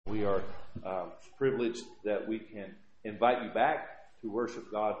We are privileged that we can invite you back to worship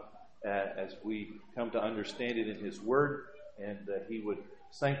God as we come to understand it in His Word, and that He would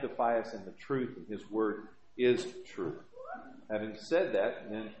sanctify us in the truth, and His Word is truth. Having said that,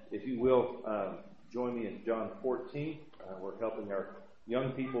 then, if you will, join me in John 14. We're helping our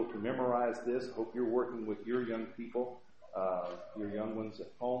young people to memorize this. Hope you're working with your young people, your young ones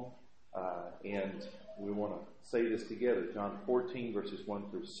at home. And we want to say this together. John 14, verses 1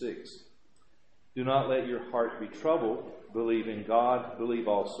 through 6. Do not let your heart be troubled. Believe in God. Believe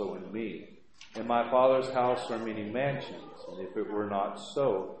also in me. In my Father's house are many mansions, and if it were not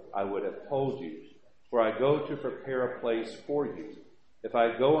so, I would have told you. For I go to prepare a place for you. If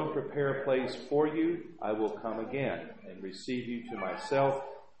I go and prepare a place for you, I will come again and receive you to myself,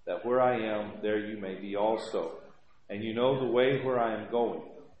 that where I am, there you may be also. And you know the way where I am going.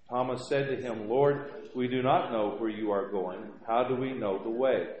 Thomas said to him, Lord, we do not know where you are going. How do we know the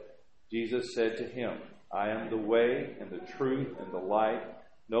way? Jesus said to him, I am the way and the truth and the life.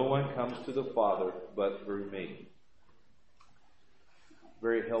 No one comes to the Father but through me.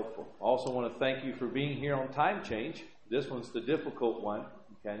 Very helpful. Also want to thank you for being here on time change. This one's the difficult one.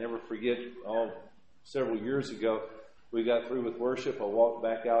 I never forget, several years ago, we got through with worship. I walked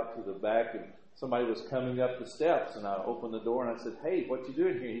back out to the back, and somebody was coming up the steps, and I opened the door, and I said, hey, what you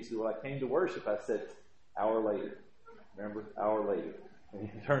doing here? He said, well, I came to worship. I said, hour later. Remember? Hour later. And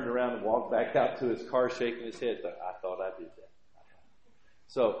he turned around and walked back out to his car shaking his head. I thought I did that.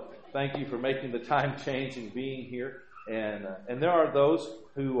 So thank you for making the time change and being here. And there are those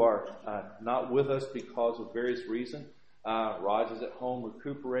who are not with us because of various reasons. Raj is at home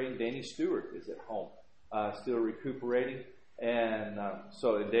recuperating. Danny Stewart is at home still recuperating. And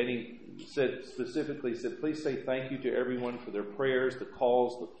so Danny specifically said, please say thank you to everyone for their prayers, the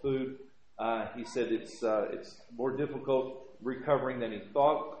calls, the food. He said it's more difficult recovering than he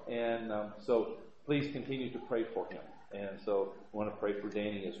thought. And so please continue to pray for him. And so we want to pray for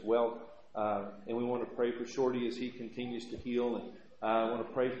Danny as well. And we want to pray for Shorty as he continues to heal. And I want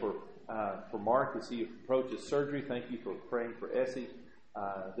to pray for Mark as he approaches surgery. Thank you for praying for Essie.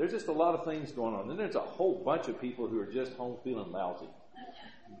 There's just a lot of things going on. Then there's a whole bunch of people who are just home feeling lousy.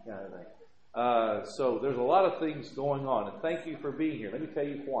 Kind of thing. So there's a lot of things going on. And thank you for being here. Let me tell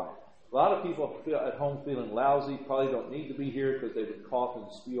you why. A lot of people feel at home feeling lousy, probably don't need to be here because they would cough and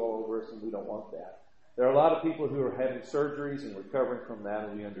spew all over us, and we don't want that. There are a lot of people who are having surgeries and recovering from that,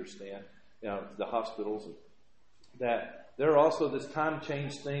 and we understand, the hospitals. And that there are also this time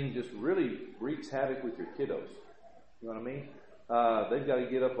change thing just really wreaks havoc with your kiddos. You know what I mean? They've got to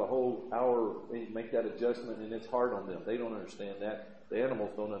get up a whole hour and make that adjustment, and it's hard on them. They don't understand that. The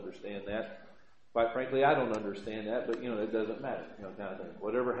animals don't understand that. Quite frankly, I don't understand that, but, it doesn't matter, kind of thing.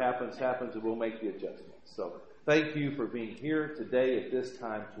 Whatever happens, and we'll make the adjustments. So thank you for being here today at this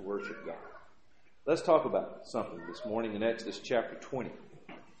time to worship God. Let's talk about something this morning in Exodus chapter 20.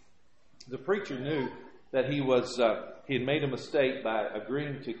 The preacher knew that he had made a mistake by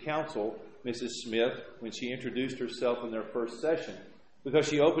agreeing to counsel Mrs. Smith when she introduced herself in their first session, because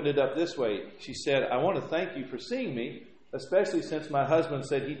she opened it up this way. She said, I want to thank you for seeing me, especially since my husband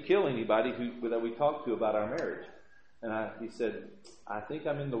said he'd kill anybody that we talked to about our marriage. And he said, I think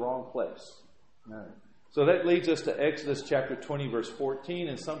I'm in the wrong place. All right. So that leads us to Exodus chapter 20, verse 14.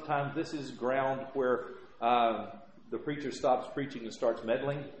 And sometimes this is ground where the preacher stops preaching and starts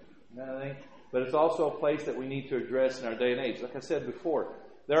meddling. But it's also a place that we need to address in our day and age. Like I said before,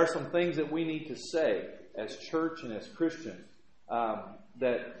 there are some things that we need to say as church and as Christians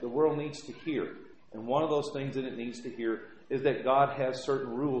that the world needs to hear. And one of those things that it needs to hear is that God has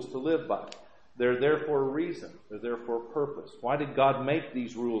certain rules to live by. They're there for a reason. They're there for a purpose. Why did God make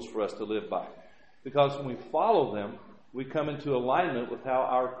these rules for us to live by? Because when we follow them, we come into alignment with how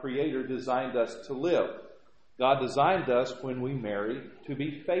our Creator designed us to live. God designed us, when we marry, to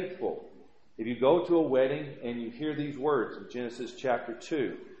be faithful. If you go to a wedding and you hear these words in Genesis chapter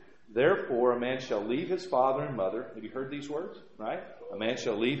 2, therefore a man shall leave his father and mother. Have you heard these words? Right? A man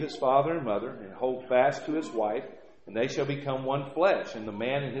shall leave his father and mother and hold fast to his wife, and they shall become one flesh. And the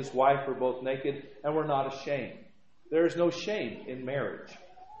man and his wife were both naked and were not ashamed. There is no shame in marriage.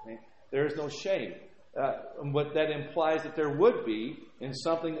 Okay? There is no shame. But that implies that there would be in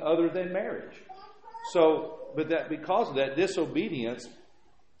something other than marriage. Because of that, disobedience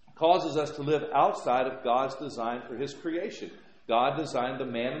causes us to live outside of God's design for His creation. God designed the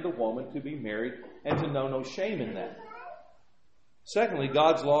man and the woman to be married and to know no shame in that. Secondly,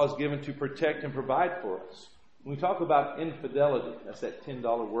 God's law is given to protect and provide for us. When we talk about infidelity, that's that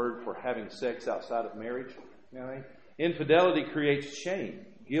 $10 word for having sex outside of marriage. Infidelity creates shame,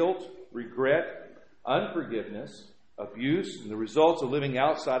 guilt, regret, unforgiveness, abuse, and the results of living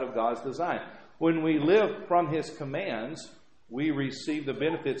outside of God's design. When we live from His commands, we receive the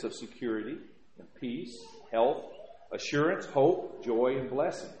benefits of security and peace, health, assurance, hope, joy, and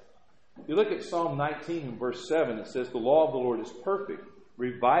blessing. If you look at Psalm 19 and verse 7, it says, "The law of the Lord is perfect,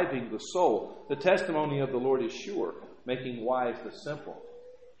 reviving the soul. The testimony of the Lord is sure, making wise the simple."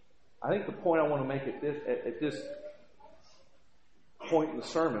 I think the point I want to make at this point in the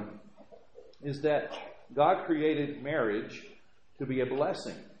sermon is that God created marriage to be a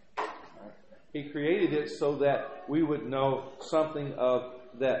blessing. He created it so that we would know something of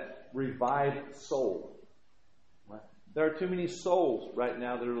that revived soul. There are too many souls right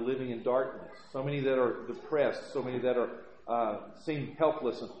now that are living in darkness. So many that are depressed. So many that are seem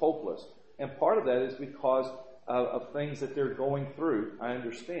helpless and hopeless. And part of that is because of things that they're going through. I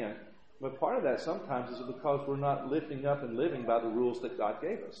understand. But part of that sometimes is because we're not lifting up and living by the rules that God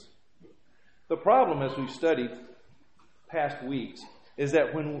gave us. The problem, as we've studied past weeks, is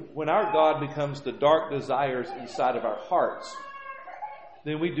that when our God becomes the dark desires inside of our hearts,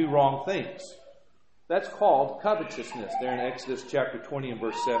 then we do wrong things. That's called covetousness there in Exodus chapter 20 and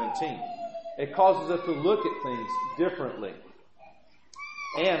verse 17. It causes us to look at things differently.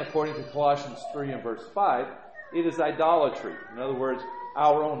 And according to Colossians 3 and verse 5, it is idolatry. In other words,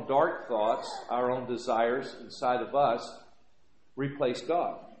 our own dark thoughts, our own desires inside of us replace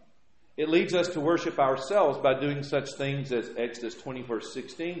God. It leads us to worship ourselves by doing such things as Exodus 20 verse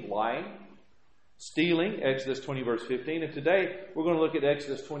 16, lying, stealing, Exodus 20 verse 15. And today we're going to look at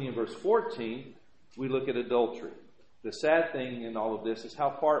Exodus 20 and verse 14. We look at adultery. The sad thing in all of this is how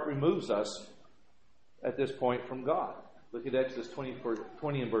far it removes us at this point from God. Look at Exodus 20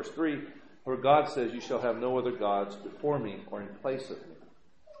 and verse 3, where God says, "You shall have no other gods before me or in place of me."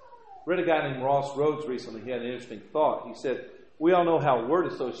 Read a guy named Ross Rhodes recently. He had an interesting thought. He said, "We all know how word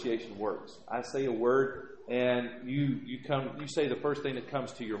association works. I say a word, and you say the first thing that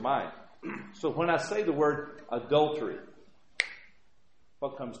comes to your mind. So when I say the word adultery,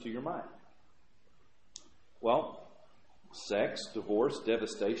 what comes to your mind?" Well, sex, divorce,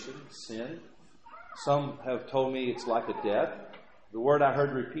 devastation, sin. Some have told me it's like a death. The word I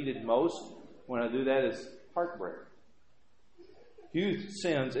heard repeated most when I do that is heartbreak. Few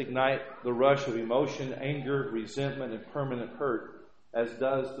sins ignite the rush of emotion, anger, resentment, and permanent hurt, as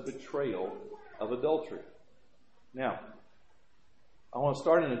does the betrayal of adultery. Now, I want to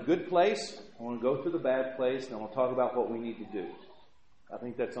start in a good place. I want to go to the bad place, and I want to talk about what we need to do. I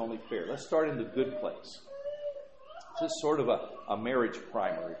think that's only fair. Let's start in the good place. This is sort of a marriage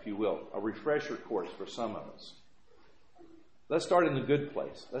primer, if you will, a refresher course for some of us. Let's start in the good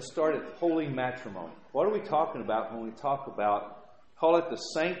place. Let's start at holy matrimony. What are we talking about when we talk about, call it the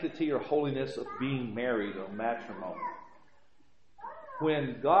sanctity or holiness of being married or matrimony?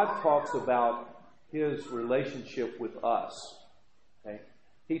 When God talks about His relationship with us, okay,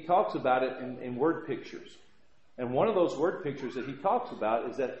 He talks about it in word pictures. And one of those word pictures that He talks about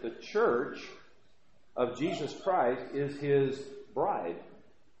is that the church of Jesus Christ is His bride.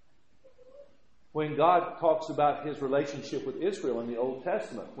 When God talks about His relationship with Israel in the Old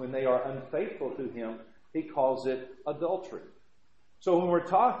Testament, when they are unfaithful to Him, He calls it adultery. So when we're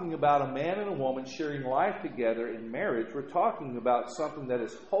talking about a man and a woman sharing life together in marriage, we're talking about something that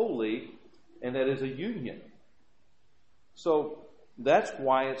is holy and that is a union. So that's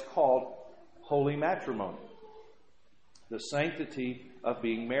why it's called holy matrimony. The sanctity of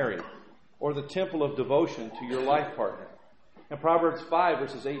being married, or the temple of devotion to your life partner. In Proverbs 5,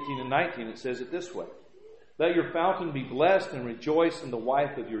 verses 18 and 19, it says it this way: "Let your fountain be blessed and rejoice in the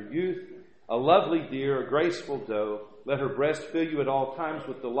wife of your youth, a lovely deer, a graceful doe. Let her breast fill you at all times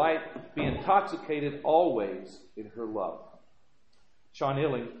with delight. Be intoxicated always in her love." Sean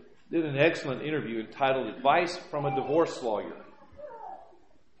Illing did an excellent interview entitled "Advice from a Divorce Lawyer."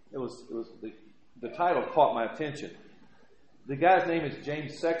 The title caught my attention. The guy's name is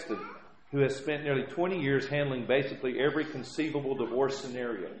James Sexton, who has spent nearly 20 years handling basically every conceivable divorce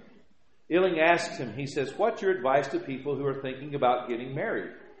scenario. Illing asks him, he says, "What's your advice to people who are thinking about getting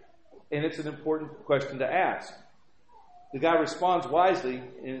married?" And it's an important question to ask. The guy responds wisely,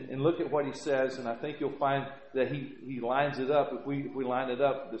 and look at what he says, and I think you'll find that he lines it up. If we line it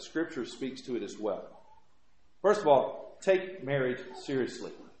up, the Scripture speaks to it as well. First of all, take marriage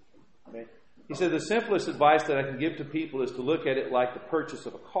seriously. Okay? He said, "The simplest advice that I can give to people is to look at it like the purchase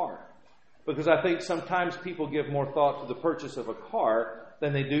of a car. Because I think sometimes people give more thought to the purchase of a car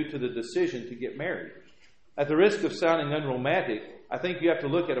than they do to the decision to get married. At the risk of sounding unromantic, I think you have to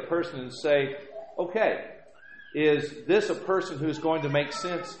look at a person and say, okay, is this a person who is going to make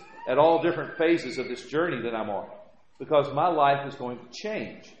sense at all different phases of this journey that I'm on? Because my life is going to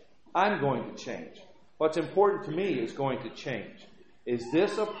change. I'm going to change. What's important to me is going to change. Is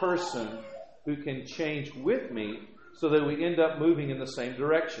this a person who can change with me so that we end up moving in the same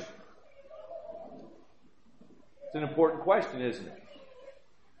direction? It's an important question, isn't it?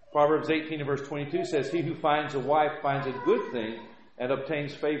 Proverbs 18 and verse 22 says, "He who finds a wife finds a good thing and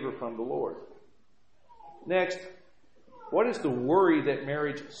obtains favor from the Lord." Next, what is the worry that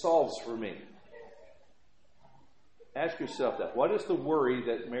marriage solves for me? Ask yourself that. What is the worry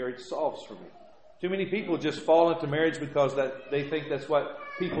that marriage solves for me? Too many people just fall into marriage because they think that's what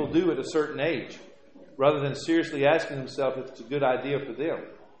people do at a certain age, rather than seriously asking themselves if it's a good idea for them.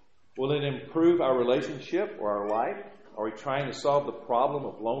 Will it improve our relationship or our life? Are we trying to solve the problem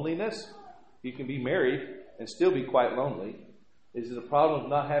of loneliness? You can be married and still be quite lonely. Is it a problem of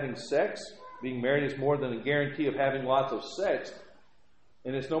not having sex? Being married is more than a guarantee of having lots of sex.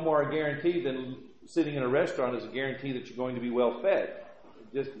 And it's no more a guarantee than sitting in a restaurant is a guarantee that you're going to be well fed.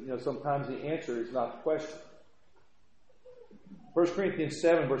 Sometimes the answer is not the question. 1 Corinthians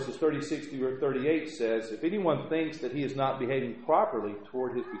 7 verses 36 through 38 says, "If anyone thinks that he is not behaving properly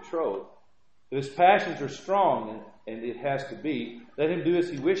toward his betrothed, if his passions are strong, and it has to be, let him do as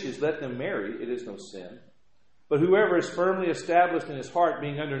he wishes, let them marry, it is no sin. But whoever is firmly established in his heart,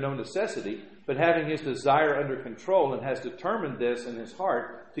 being under no necessity, but having his desire under control, and has determined this in his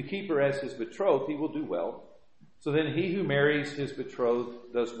heart, to keep her as his betrothed, he will do well. So then he who marries his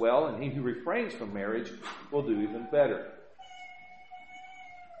betrothed does well, and he who refrains from marriage will do even better."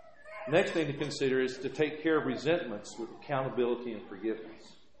 Next thing to consider is to take care of resentments with accountability and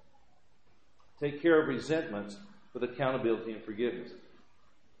forgiveness. Take care of resentments with accountability and forgiveness.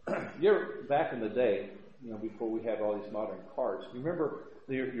 Back in the day, before we had all these modern cars, you remember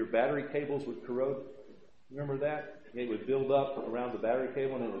your battery cables would corrode? Remember that? It would build up around the battery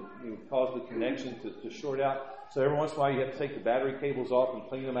cable, and it would cause the connection to short out. So every once in a while you have to take the battery cables off and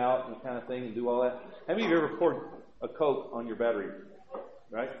clean them out and kind of thing and do all that. Have you ever poured a Coke on your battery?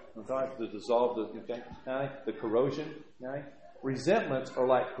 Right? Sometimes to dissolve the corrosion. Right? Resentments are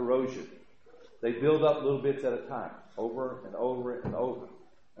like corrosion. They build up little bits at a time, over and over and over.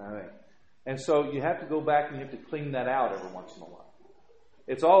 All right. And so you have to go back and you have to clean that out every once in a while.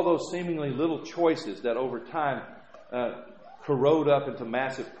 It's all those seemingly little choices that over time corrode up into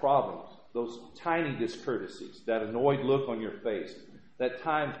massive problems. Those tiny discourtesies, that annoyed look on your face, that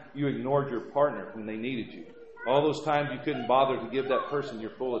time you ignored your partner when they needed you, all those times you couldn't bother to give that person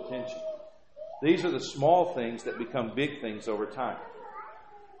your full attention. These are the small things that become big things over time.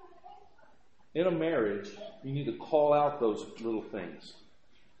 In a marriage, you need to call out those little things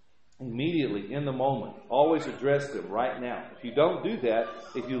immediately, in the moment. Always address them right now. If you don't do that,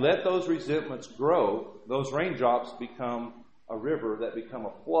 if you let those resentments grow, those raindrops become a river that become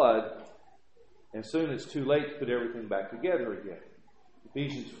a flood, and soon it's too late to put everything back together again.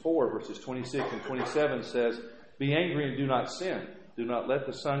 Ephesians 4 verses 26 and 27 says, "Be angry and do not sin. Do not let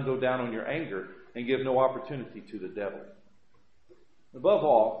the sun go down on your anger, and give no opportunity to the devil." Above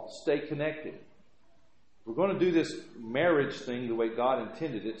all, stay connected. If we're going to do this marriage thing the way God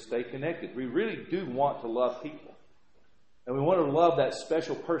intended it, stay connected. We really do want to love people. And we want to love that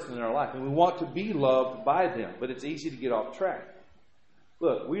special person in our life. And we want to be loved by them. But it's easy to get off track.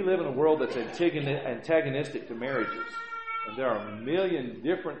 Look, we live in a world that's antagonistic to marriages. And there are a million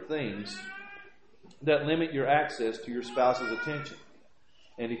different things that limit your access to your spouse's attention.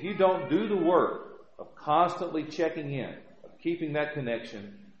 And if you don't do the work of constantly checking in, of keeping that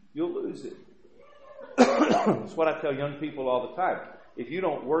connection, you'll lose it. That's what I tell young people all the time. If you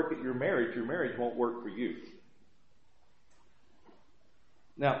don't work at your marriage won't work for you.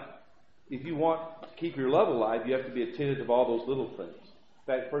 Now, if you want to keep your love alive, you have to be attentive to all those little things. In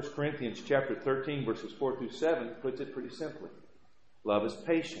fact, 1 Corinthians chapter 13, verses 4 through 7 puts it pretty simply. Love is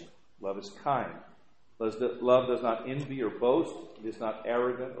patient. Love is kind. Love does not envy or boast. It is not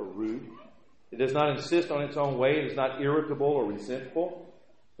arrogant or rude. It does not insist on its own way. It is not irritable or resentful.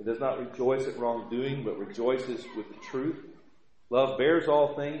 It does not rejoice at wrongdoing, but rejoices with the truth. Love bears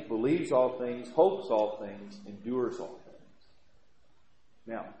all things, believes all things, hopes all things, endures all things.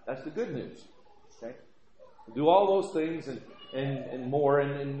 Now, that's the good news. Okay? Do all those things and more.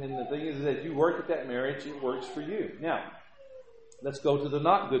 And the thing is that you work at that marriage, it works for you. Now, let's go to the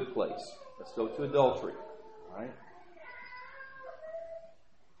not good place. Let's go to adultery. All right?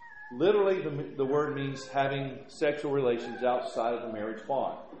 Literally, the word means having sexual relations outside of the marriage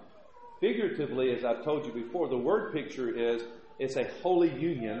bond. Figuratively, as I've told you before, the word picture is it's a holy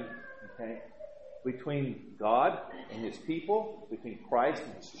union, okay, between God and His people, between Christ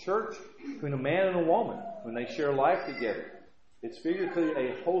and His church, between a man and a woman when they share life together. It's figuratively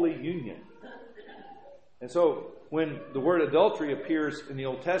a holy union. And so, when the word adultery appears in the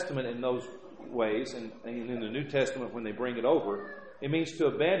Old Testament in those ways, and in the New Testament when they bring it over, it means to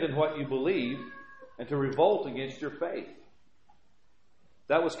abandon what you believe and to revolt against your faith.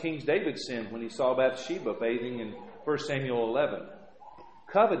 That was King David's sin when he saw Bathsheba bathing in 1 Samuel 11.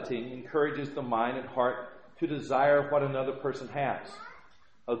 Coveting encourages the mind and heart to desire what another person has.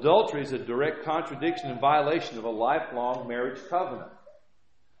 Adultery is a direct contradiction and violation of a lifelong marriage covenant.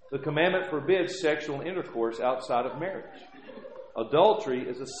 The commandment forbids sexual intercourse outside of marriage. Adultery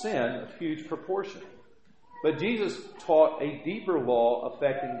is a sin of huge proportion. But Jesus taught a deeper law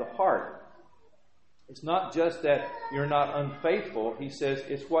affecting the heart. It's not just that you're not unfaithful. He says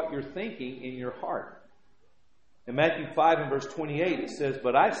it's what you're thinking in your heart. In Matthew 5 and verse 28, it says,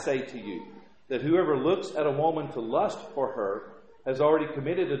 "But I say to you that whoever looks at a woman to lust for her has already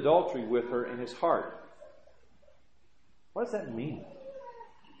committed adultery with her in his heart." What does that mean?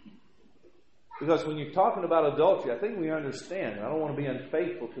 Because when you're talking about adultery, I think we understand. I don't want to be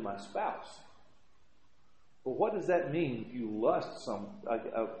unfaithful to my spouse. But what does that mean if you lust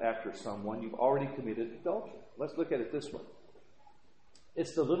after someone? You've already committed adultery. Let's look at it this way.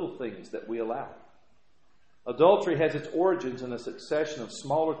 It's the little things that we allow. Adultery has its origins in a succession of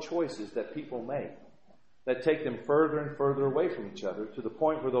smaller choices that people make that take them further and further away from each other to the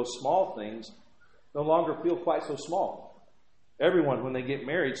point where those small things no longer feel quite so small. Everyone, when they get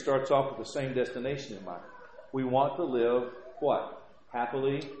married, starts off with the same destination in mind. We want to live, what?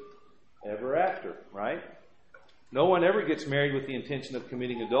 Happily ever after, right? No one ever gets married with the intention of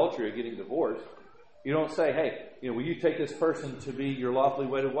committing adultery or getting divorced. You don't say, hey, will you take this person to be your lawfully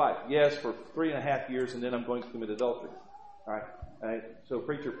wedded wife? Yes, for 3.5 years, and then I'm going to commit adultery. All right? So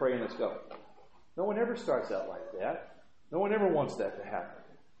preacher, pray and let's go. No one ever starts out like that. No one ever wants that to happen.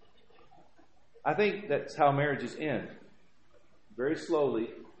 I think that's how marriages end. Very slowly,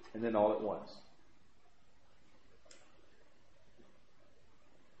 and then all at once.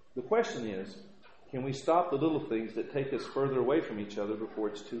 The question is, can we stop the little things that take us further away from each other before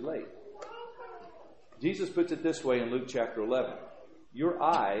it's too late? Jesus puts it this way in Luke chapter 11. Your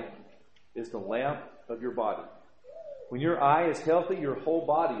eye is the lamp of your body. When your eye is healthy, your whole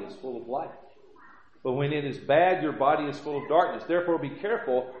body is full of light. But when it is bad, your body is full of darkness. Therefore, be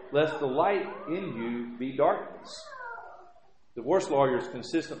careful lest the light in you be darkness. Divorce lawyers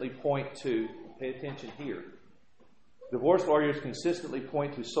consistently point to, pay attention here, divorce lawyers consistently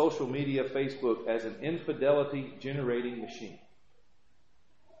point to social media, Facebook, as an infidelity generating machine.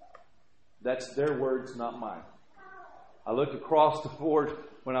 That's their words, not mine. I looked across the board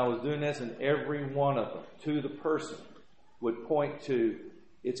when I was doing this, and every one of them, to the person, would point to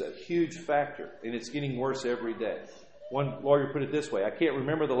it's a huge factor, and it's getting worse every day. One lawyer put it this way: I can't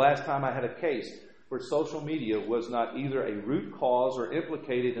remember the last time I had a case where social media was not either a root cause or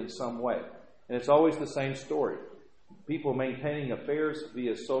implicated in some way. And it's always the same story. People maintaining affairs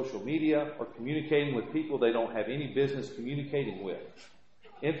via social media or communicating with people they don't have any business communicating with.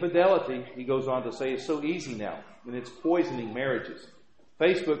 Infidelity, he goes on to say, is so easy now, and it's poisoning marriages.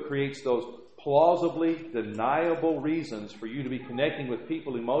 Facebook creates those plausibly deniable reasons for you to be connecting with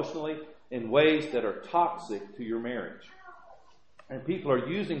people emotionally in ways that are toxic to your marriage. And people are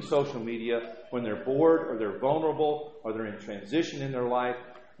using social media when they're bored or they're vulnerable or they're in transition in their life,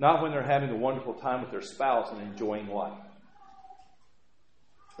 not when they're having a wonderful time with their spouse and enjoying life.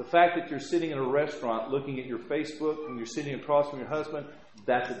 The fact that you're sitting in a restaurant looking at your Facebook and you're sitting across from your husband,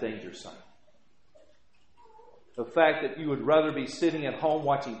 that's a danger sign. The fact that you would rather be sitting at home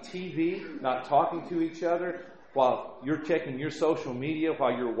watching TV, not talking to each other, while you're checking your social media,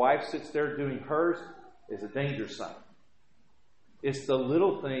 while your wife sits there doing hers, is a danger sign. It's the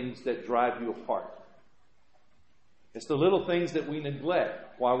little things that drive you apart. It's the little things that we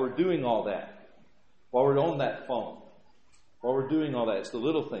neglect while we're doing all that, while we're on that phone, while we're doing all that. It's the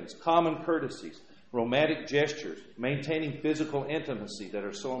little things, common courtesies, romantic gestures, maintaining physical intimacy that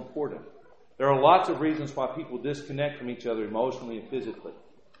are so important. There are lots of reasons why people disconnect from each other emotionally and physically.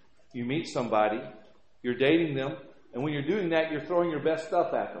 You meet somebody, you're dating them, and when you're doing that, you're throwing your best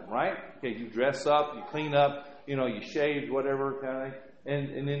stuff at them, right? Okay, you dress up, you clean up, you shaved, whatever kind of thing.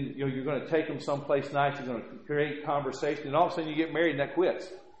 And then you're going to take them someplace nice. You're going to create conversation. And all of a sudden you get married and that quits.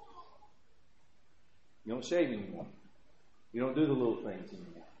 You don't shave anymore. You don't do the little things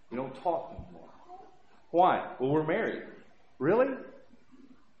anymore. You don't talk anymore. Why? Well, we're married. Really?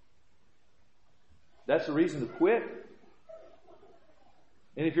 That's the reason to quit?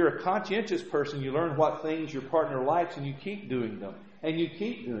 And if you're a conscientious person, you learn what things your partner likes and you keep doing them. And you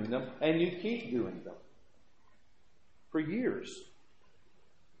keep doing them. And you keep doing them. For years.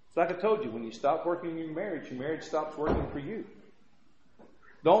 It's like I told you, when you stop working in your marriage stops working for you.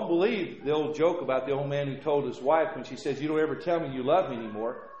 Don't believe the old joke about the old man who told his wife when she says, "You don't ever tell me you love me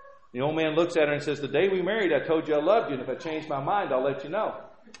anymore." The old man looks at her and says, the day we married, I told you I loved you, and if I change my mind, I'll let you know.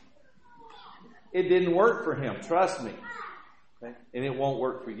 It didn't work for him, trust me. Okay? And it won't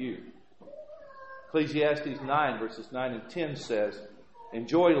work for you. Ecclesiastes 9, verses 9 and 10 says,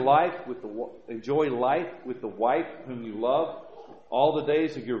 Enjoy life with the wife whom you love, all the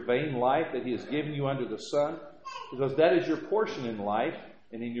days of your vain life that he has given you under the sun, because that is your portion in life,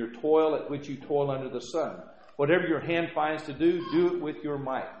 and in your toil at which you toil under the sun. Whatever your hand finds to do, do it with your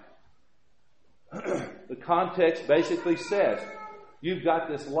might. The context basically says, you've got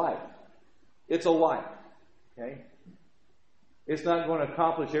this life. It's a life. Okay? It's not going to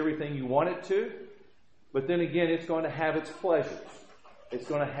accomplish everything you want it to, but then again, it's going to have its pleasures. It's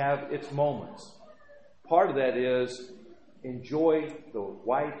going to have its moments. Part of that is enjoy the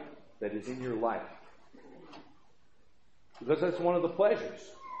wife that is in your life. Because that's one of the pleasures.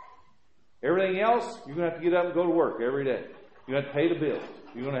 Everything else, you're going to have to get up and go to work every day. You're going to have to pay the bills.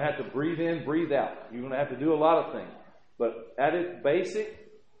 You're going to have to breathe in, breathe out. You're going to have to do a lot of things. But at its basic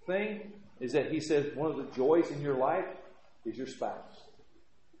thing is that he says one of the joys in your life is your spouse.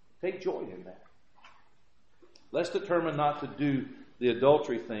 Take joy in that. Let's determine not to do the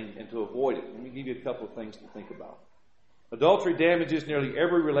adultery thing and to avoid it. Let me give you a couple of things to think about. Adultery damages nearly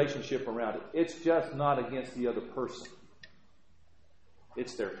every relationship around it. It's just not against the other person.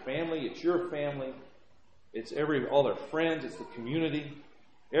 It's their family. It's your family. It's all their friends. It's the community.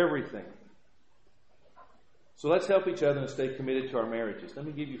 Everything. So let's help each other and stay committed to our marriages. Let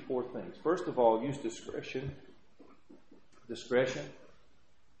me give you 4 things. First of all, use discretion. Discretion.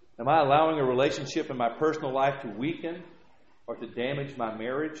 Am I allowing a relationship in my personal life to weaken or to damage my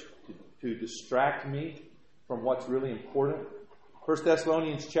marriage, to distract me from what's really important? 1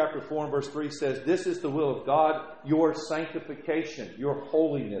 Thessalonians chapter 4 and verse 3 says, This is the will of God, your sanctification, your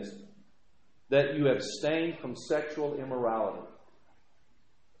holiness, that you abstain from sexual immorality.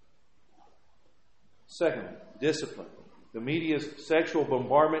 Secondly, discipline. The media's sexual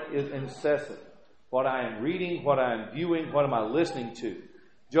bombardment is incessant. What I am reading, what I am viewing, what am I listening to?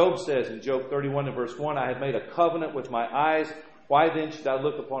 Job says in Job 31 and verse 1, I have made a covenant with my eyes. Why then should I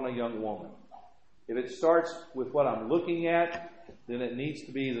look upon a young woman? If it starts with what I'm looking at, then it needs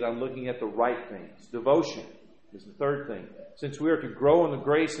to be that I'm looking at the right things. Devotion is the third thing. Since we are to grow in the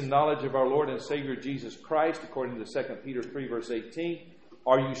grace and knowledge of our Lord and Savior Jesus Christ, according to 2 Peter 3 verse 18,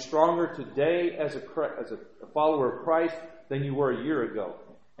 are you stronger today as a follower of Christ than you were a year ago?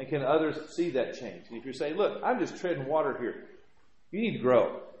 And can others see that change? And if you're saying, look, I'm just treading water here, you need to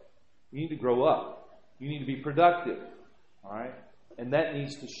grow. You need to grow up. You need to be productive. All right? And that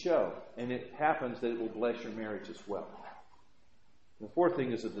needs to show. And it happens that it will bless your marriage as well. The fourth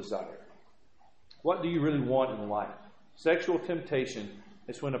thing is a desire. What do you really want in life? Sexual temptation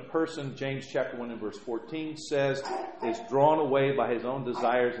is when a person, James chapter 1 and verse 14 says, is drawn away by his own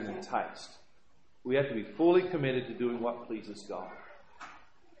desires and enticed. We have to be fully committed to doing what pleases God.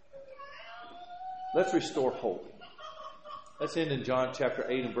 Let's restore hope. Let's end in John chapter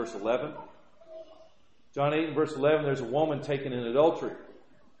 8 and verse 11. John 8 and verse 11, there's a woman taken in adultery.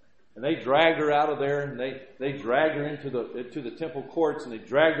 And they dragged her out of there, and they dragged her into the temple courts, and they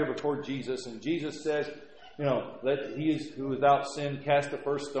dragged her before Jesus. And Jesus says, let he who without sin cast the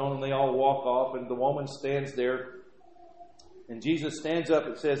first stone, and they all walk off. And the woman stands there. And Jesus stands up,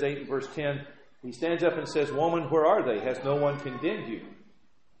 it says 8 and verse 10. He stands up and says, Woman, where are they? Has no one condemned you?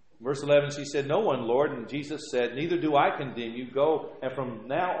 Verse 11, she said, No one, Lord. And Jesus said, Neither do I condemn you. Go, and from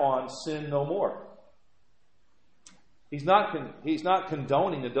now on sin no more. He's not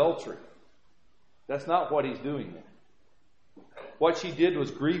condoning adultery. That's not what he's doing there. What she did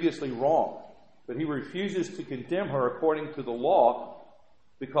was grievously wrong. But he refuses to condemn her according to the law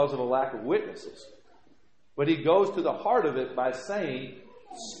because of a lack of witnesses. But he goes to the heart of it by saying,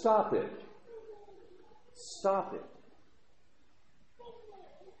 Stop it. Stop it.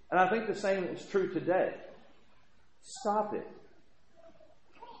 And I think the same is true today. Stop it.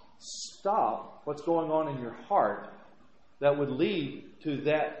 Stop what's going on in your heart that would lead to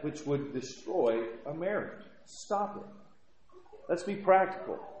that which would destroy a marriage. Stop it. Let's be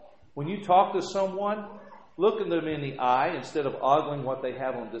practical. When you talk to someone, look at them in the eye instead of ogling what they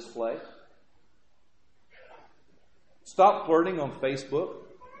have on display. Stop flirting on Facebook.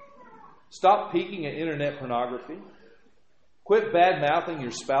 Stop peeking at internet pornography. Quit bad-mouthing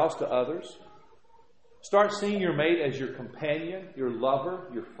your spouse to others. Start seeing your mate as your companion, your lover,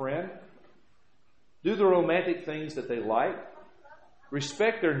 your friend. Do the romantic things that they like.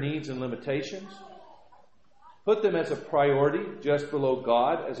 Respect their needs and limitations. Put them as a priority just below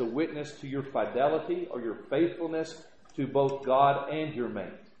God as a witness to your fidelity or your faithfulness to both God and your mate.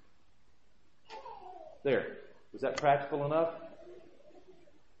 There. Is that practical enough?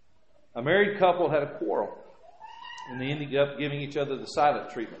 A married couple had a quarrel, and they ended up giving each other the silent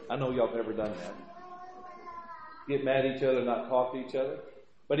treatment. I know y'all have never done that. Get mad at each other, not talk to each other.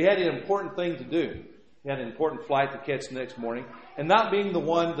 But he had an important thing to do. He had an important flight to catch the next morning. And not being the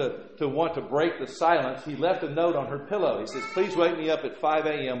one to want to break the silence, he left a note on her pillow. He says, please wake me up at 5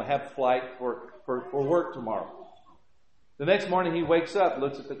 a.m. I have a flight for work tomorrow. The next morning he wakes up,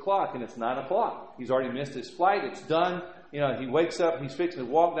 looks at the clock, and it's 9 o'clock. He's already missed his flight. It's done. He wakes up, he's fixing to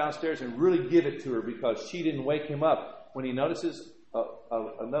walk downstairs and really give it to her because she didn't wake him up. When he notices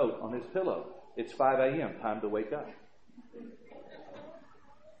a note on his pillow, it's 5 a.m., time to wake up.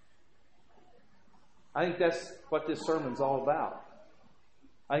 I think that's what this sermon's all about.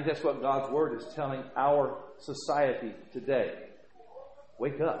 I think that's what God's Word is telling our society today.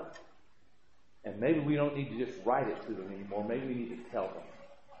 Wake up. And maybe we don't need to just write it to them anymore. Maybe we need to tell them.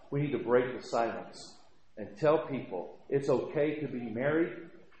 We need to break the silence and tell people it's okay to be married,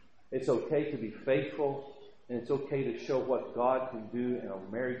 it's okay to be faithful, and it's okay to show what God can do in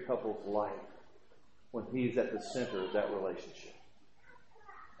a married couple's life when He's at the center of that relationship.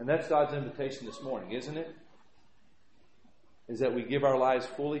 And that's God's invitation this morning, isn't it? Is that we give our lives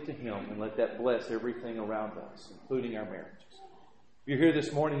fully to Him and let that bless everything around us, including our marriages. If you're here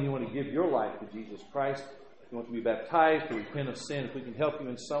this morning and you want to give your life to Jesus Christ, if you want to be baptized or repent of sin, if we can help you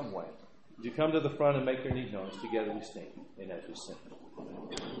in some way, would you come to the front and make your need known as together we stand and as we sing.